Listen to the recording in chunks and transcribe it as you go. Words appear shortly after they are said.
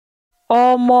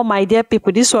Oh, more, my dear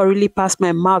people, this one really passed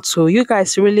my mouth. So you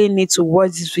guys really need to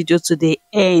watch this video to the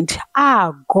end.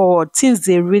 Ah, God, things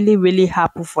they really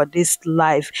happen for this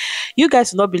life. You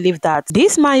guys do not believe that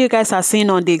this man you guys are seeing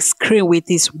on the screen with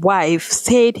his wife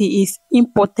said he is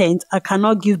impotent and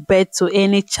cannot give birth to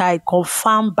any child,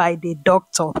 confirmed by the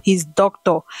doctor, his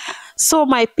doctor. So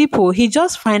my people, he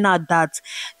just find out that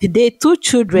the two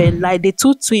children, like the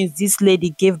two twins this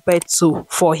lady gave birth to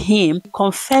for him,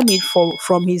 confirmed it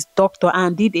from his doctor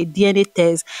and did a DNA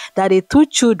test that the two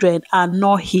children are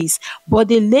not his. But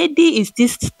the lady is still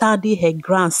standing her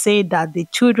ground, saying that the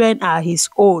children are his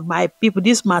own. My people,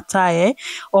 this matter,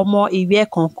 or more,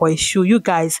 issue. You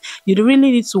guys, you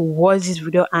really need to watch this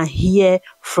video and hear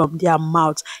from their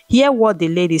mouth. Hear what the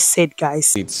lady said,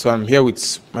 guys. So I'm here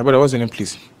with my brother. What's your name,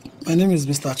 please? My name is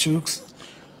Mr. Chooks.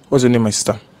 What's your name, my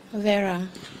sister? Vera.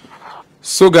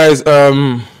 So, guys,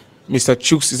 Mr.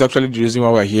 Chooks is actually the reason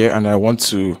why we're here, and I want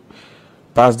to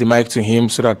pass the mic to him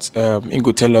so that he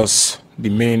could tell us the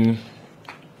main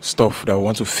stuff that we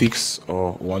want to fix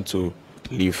or want to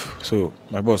leave. So,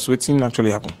 my boss, what's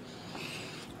actually happened?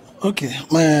 Okay,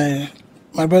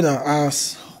 my brother,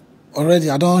 as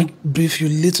already I don't brief you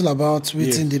little about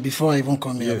waiting day before I even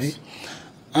come here. Yes.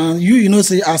 And you know,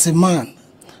 say as a man,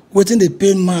 waiting the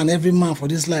pain man every man for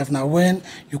this life. Now when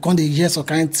you come the years of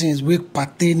kind things, we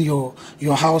pertain your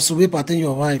house, we pertain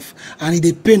your wife, and it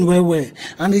the pain well,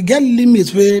 and it get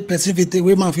limits where specific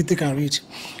where man fit can reach.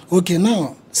 Okay,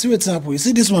 now see what's happening. You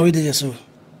see this one with the so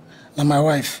now my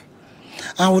wife,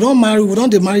 and we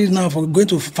don't dey married now for going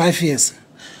to 5 years.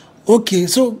 Okay,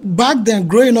 so back then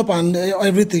growing up and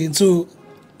everything, so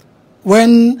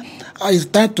when it's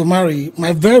time to marry,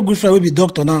 my very good friend will be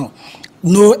doctor now.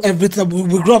 Know everything.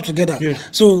 We grew up together. Yeah.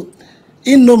 So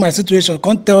he know my situation.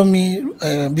 Can't tell me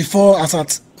before as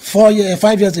at 5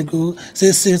 years ago.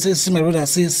 Say my brother.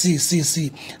 Say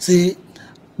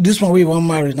this one we want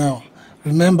marry now.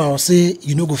 Remember, I say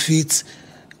you know go fit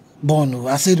born.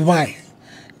 I said why?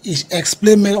 He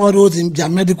explain me all those in their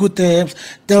medical terms.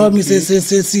 Tell me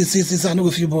say I know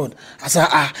go fit born. I said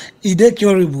it dey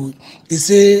curable. He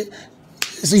say.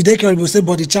 So he curable, say,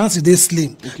 but the chance is they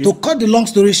slim. Okay. To cut the long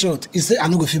story short, he say I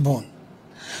no go fit born.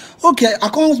 Okay, I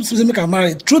can't say make I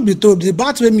marry. Truth be told, the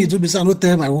bad way me to be say I no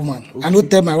tell my woman. Okay. I no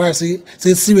tell my wife, say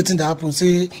see what thing that happen.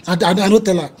 Say I no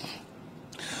tell her.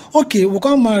 Okay, we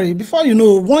can't marry. Before you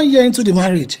know, 1 year into the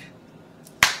marriage,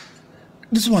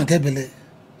 this one get belle.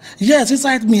 Yes,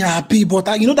 inside me happy,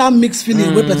 but you know that mixed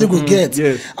feeling where person go get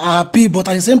happy, but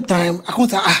at the same time I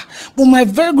can't say but my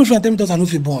very good friend tell me I no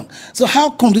fit born. So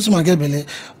how come this one get belle?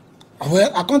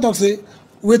 Well, I can't talk say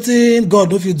waiting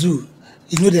God no fit do.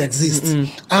 You know they exist,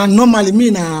 and normally me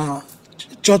na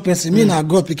church person, me na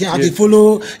God pikin. I dey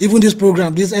follow even this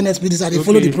program, this NSP, this I dey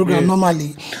follow the program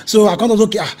normally. So I can't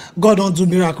okay, God don't do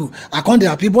miracle. I can't dey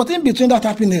happy, but in between that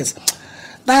happiness,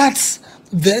 that's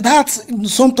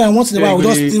sometimes once in a while we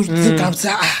just still think and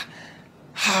say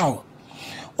how?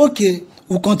 Okay,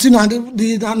 we continue and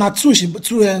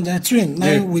the twin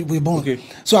now we born. Okay.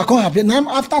 So I can't happy. Now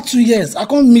after 2 years, I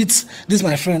can't meet this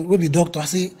my friend will be doctor. I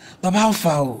say, Baba, how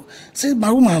far? Say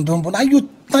my woman don't born. Now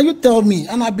you tell me,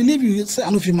 and I believe you say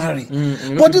I know if you marry.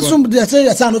 But this woman they say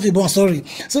I know if you born. Sorry.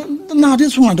 So now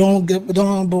this woman don't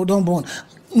born.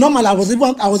 Normally, I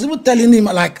was even telling him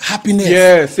like happiness.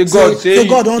 Yeah, say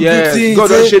God don't do things. God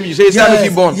don't shame you. Say you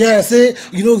not born. Yeah, say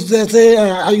you know, say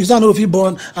you not know if he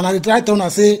born, and I try to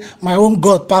say my own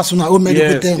God pass on my own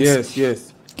medical terms.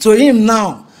 Yes. So him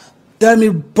now tell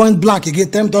me point blank again.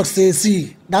 Them talk say,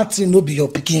 see that thing no be your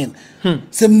pikin.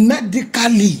 Say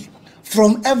medically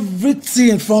from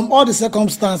everything, from all the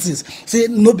circumstances, say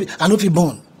no be I no fit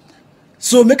born.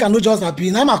 So make I no just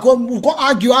happy. Now we go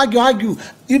argue.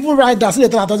 Even right there, say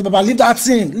Baba, leave that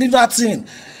thing.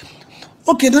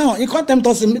 Okay, now you can't tell me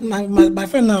to say my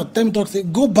friend now tell me to say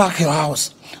go back your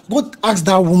house. Go ask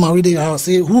that woman within your house,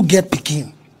 say who get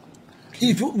pikin.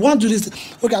 If you want to do this,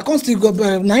 okay, I can't still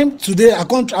go now today. I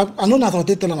know that I'll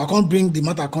tell them I can't bring the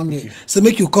matter come here. So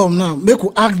make you come now. Make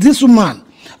you ask this woman.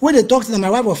 When they talk to my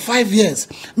wife for 5 years,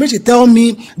 make she tell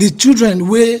me the children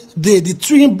where the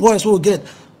twin boys will get.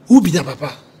 Who be their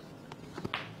papa?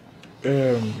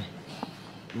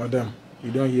 Madam,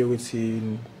 you don't hear what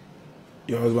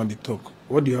your husband talk.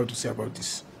 What do you have to say about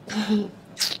this?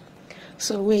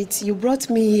 So wait, you brought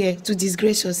me here to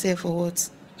disgrace yourself or what?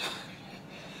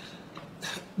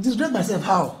 Disgrace myself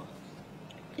how?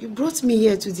 You brought me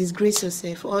here to disgrace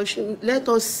yourself, or let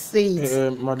us say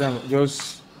it. Madam,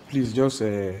 please just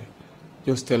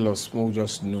tell us. We'll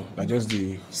just know. Like just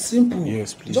the simple.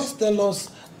 Yes, please. Just tell us.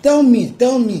 Tell me.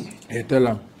 Hey, tell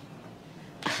him.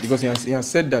 Because he has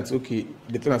said that, okay,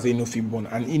 the time I say no fit born,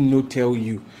 and he no tell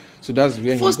you. So that's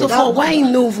where First he of all, why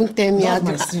you no even tell me? That's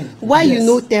my sin. Why you Yes.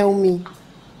 no tell me?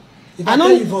 If I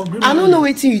tell you for don't agreement, I don't know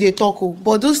wetin you dey talk o,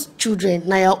 but those children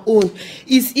na your own.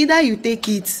 It's either you take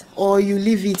it or you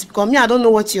leave it. Because me, I don't know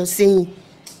what you're saying.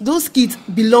 Those kids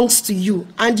belongs to you,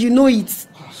 and you know it.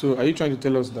 So are you trying to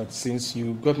tell us that since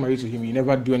you got married to him, you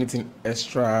never do anything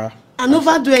extra? I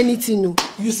never do anything, no.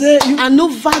 you say you I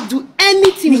never do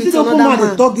anything you with still open another mouth dey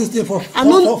man. talk this thing for I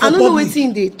don't know public.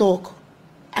 wetin they talk.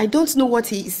 I don't know what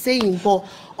he is saying, but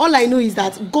all I know is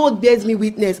that God bears me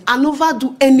witness. I never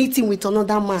do anything with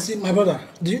another man. See, my brother,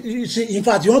 you see, in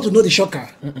fact, you want to know the shocker.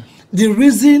 The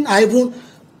reason I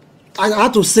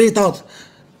had to say it out.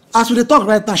 As we dey talk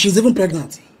right now, she's even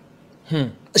pregnant.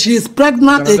 She is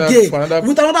pregnant again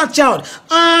with another child,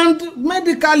 and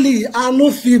medically I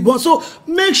no fit born. So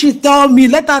make she tell me,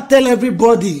 let her tell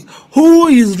everybody who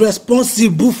is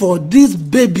responsible for these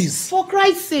babies. For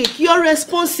Christ's sake, you're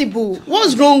responsible.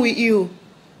 What's wrong with you?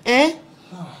 Eh?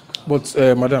 But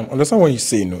madam, understand what he's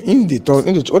saying. No?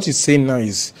 What he's saying now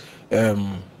is,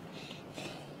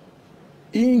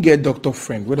 he get doctor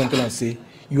friend. We don't tell and say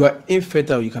you are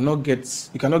infertile. You cannot get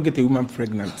a woman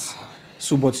pregnant.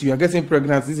 So, but you are getting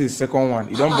pregnant. This is the second one.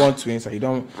 You don't born twins. You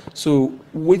don't. So,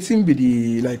 waiting be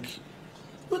the like.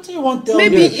 What do you want to tell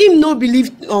Maybe me? him no believe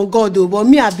on God though, but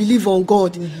me I believe on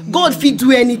God. God fit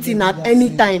do anything at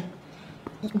any time.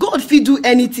 God fit do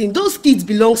anything. Those kids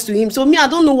belongs to him. So me, I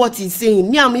don't know what he's saying.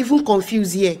 Me, I'm even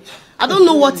confused here. I don't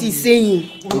know what he's saying.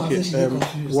 Okay.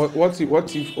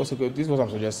 What if also this is what I'm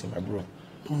suggesting, my bro.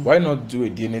 Why not do a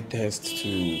DNA test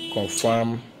to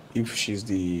confirm if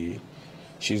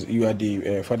you are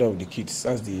the father of the kids?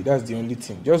 That's the only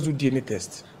thing. Just do DNA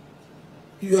test.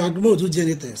 You are going to do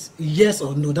DNA test? Yes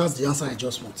or no? That's the answer I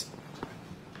just want.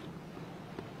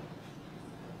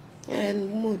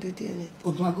 And more do DNA.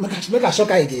 Okay, make a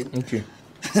shocker again. Okay.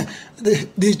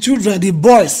 the children, the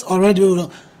boys already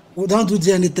we don't do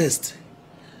DNA test.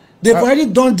 They've already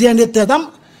done DNA test.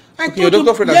 I Okay, your told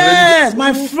doctor him, friend has yes,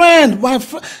 my friend,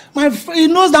 he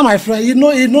knows that my friend, he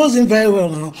knows him very well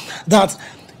now. That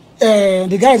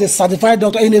the guy is a certified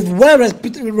doctor in a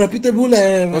reputable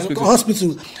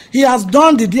hospital. He has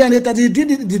done the DNA test. He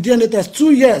did the DNA test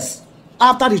 2 years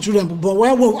after the children. But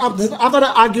after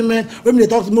the argument, when they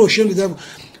talk to me, shame the devil,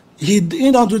 he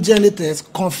don't do DNA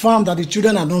test, confirm that the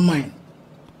children are not mine.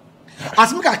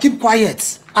 As make I keep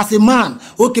quiet, as a man,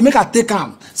 okay, make I take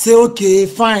him. Say okay,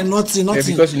 fine, nothing. Yeah,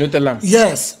 because you know tell them.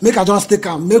 Yes, make I just take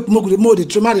him. Make the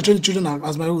train the children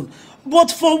as my own.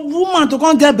 But for woman to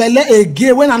come get belly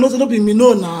again when I know not be me,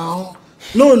 no now.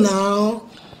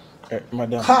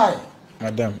 Madam. Hi.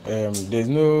 Madam, there's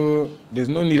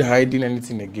no need hiding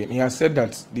anything again. He has said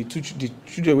that the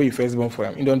children where you first born for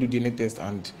him, he don't do DNA test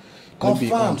and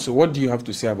confirm. So what do you have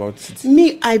to say about it?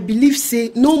 Me, I believe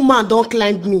say no man don't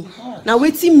climb me. Now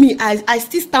waiting me, I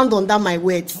still stand under my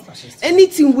words.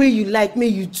 Anything where you like me,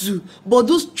 you do. But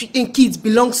those kids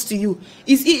belongs to you.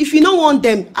 If you don't want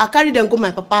them, I carry them go my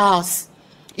papa house.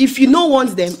 If you don't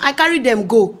want them, I carry them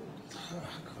go.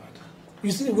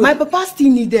 You see, My papa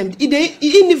still need them. He didn't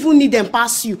even need them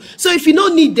past you. So if you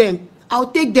don't need them, I'll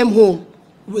take them home.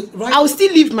 right, I'll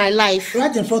still live my life.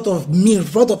 right in front of me, in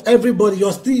front of everybody,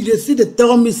 you see they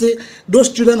tell me say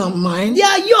those children are mine. They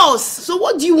are yours. So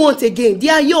what do you want again? They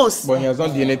are yours. But he has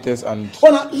done DNA test and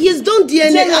He has done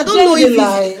DNA. I don't know if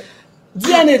lie.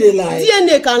 DNA they lie.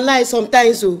 DNA can lie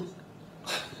sometimes. So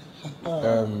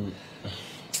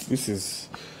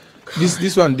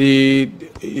this one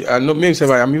I know maybe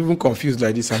I'm even confused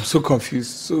like this. I'm so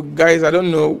confused. So guys, I don't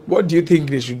know, what do you think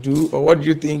they should do, or what do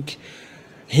you think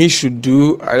he should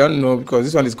do? I don't know, because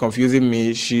this one is confusing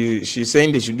me. She's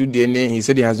saying they should do DNA. He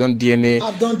said he has done DNA.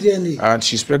 I've done DNA. And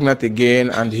she's pregnant again,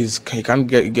 and he can't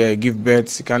give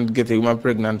birth. He can't get a woman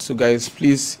pregnant. So guys,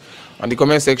 please, on the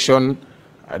comment section,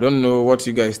 I don't know what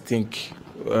you guys think.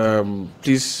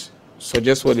 Please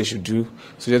suggest what they should do.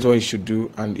 Suggest what he should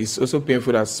do. And it's also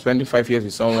painful that spending 5 years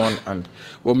with someone and,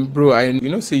 well, bro,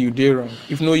 say you did wrong.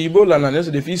 If no Ebola and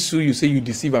also if he sue you, say you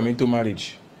deceive him into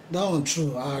marriage. That one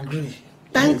true. I agree.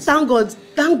 thank God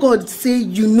say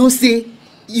say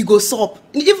you go sup.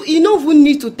 If you don't even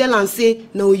need to tell and say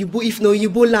no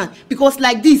Igbo land, because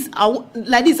like this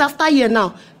after year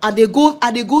now I dey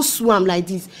go sue am like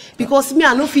this, because me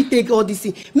I no fit take all this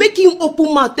thing. Make him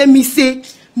open mouth tell me say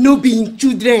no be him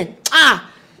children.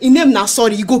 In name na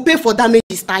sorry, you go pay for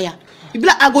damages tire. You be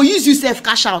like, I go use you self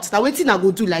cash out. Now wetin I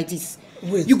go do like this?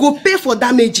 Wait. You go pay for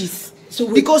damages. So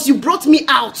wait. Because you brought me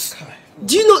out.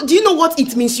 Do you know what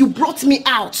it means? You brought me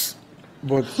out.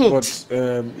 but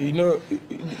you know,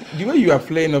 the way you are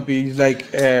playing up is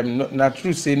like not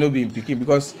true say no be picking,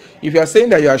 because if you are saying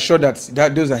that you are sure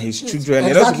that those are his children,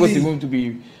 they're not supposed to Exactly. even to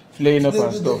be playing up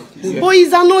and stuff. Yeah. But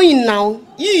it's annoying now.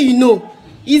 You know,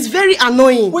 it's very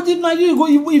annoying. What if now you go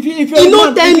if you're You a know,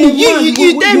 man, tell if me, you're a man,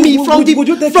 you tell me would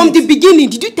you take from it? the beginning.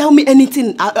 Did you tell me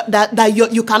anything that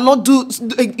you cannot do?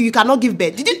 You cannot give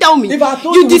birth. Did you tell me? If I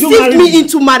told You you, would you deceived marry me me?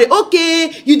 into marriage.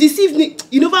 Okay, you deceived me.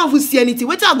 You never even see anything.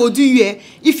 What I go do you here?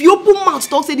 If you open mouth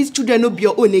talk say these children no be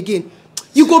your own again,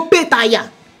 you go pay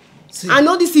tire. See. And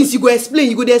all these things you go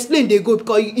explain. You go dey explain. They go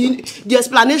because the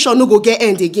explanation no go get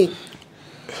end again.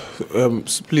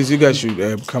 Please, you guys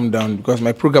should calm down, because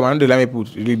my program, I don't let people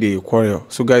really they quarrel.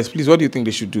 So, guys, please, what do you think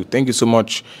they should do? Thank you so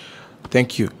much.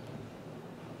 Thank you.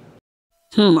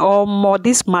 Or more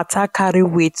this matter carry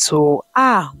weight. So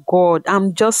God,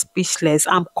 I'm just speechless.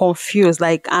 I'm confused.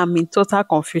 Like I'm in total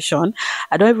confusion.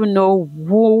 I don't even know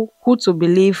who to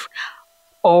believe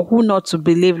or who not to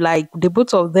believe. Like the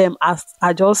both of them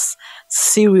are just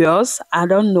serious. I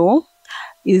don't know.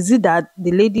 Is it that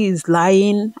the lady is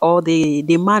lying, or the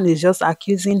man is just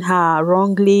accusing her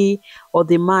wrongly, or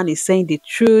the man is saying the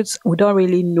truth? We don't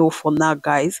really know for now,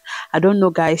 guys. I don't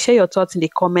know, guys. Share your thoughts in the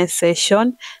comment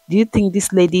section. Do you think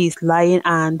this lady is lying?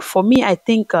 And for me, I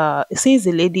think since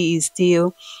the lady is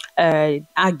still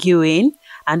arguing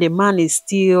and the man is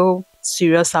still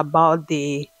serious about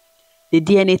the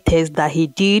DNA test that he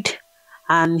did,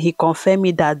 and he confirmed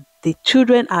me that the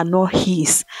children are not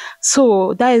his.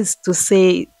 So that is to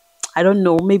say, I don't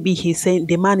know, maybe he's saying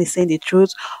the man is saying the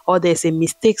truth, or there's a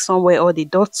mistake somewhere, or the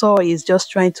doctor is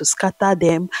just trying to scatter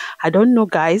them. I don't know,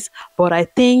 guys, but I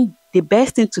think the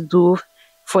best thing to do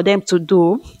for them to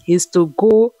do is to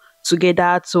go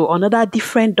together to another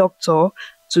different doctor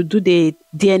to do the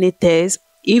DNA test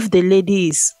if the lady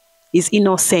is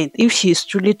innocent, if she is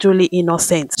truly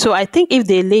innocent. So I think if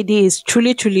the lady is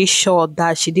truly sure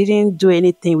that she didn't do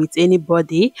anything with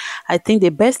anybody, I think the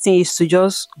best thing is to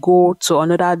just go to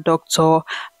another doctor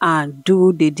and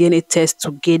do the DNA test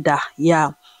together.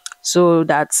 Yeah, so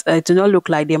that it will not look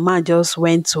like the man just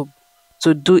went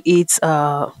to do it.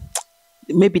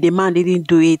 Maybe the man didn't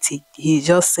do it, he's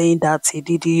just saying that he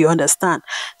did it, you understand?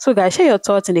 So guys, share your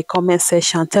thoughts in the comment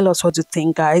section. Tell us what you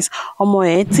think, guys. Or more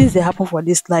things they happen for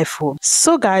this life. Oh.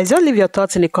 So guys, just leave your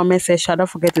thoughts in the comment section. Don't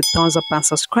forget to thumbs up and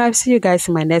subscribe. See you guys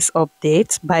in my next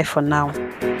update. Bye for now.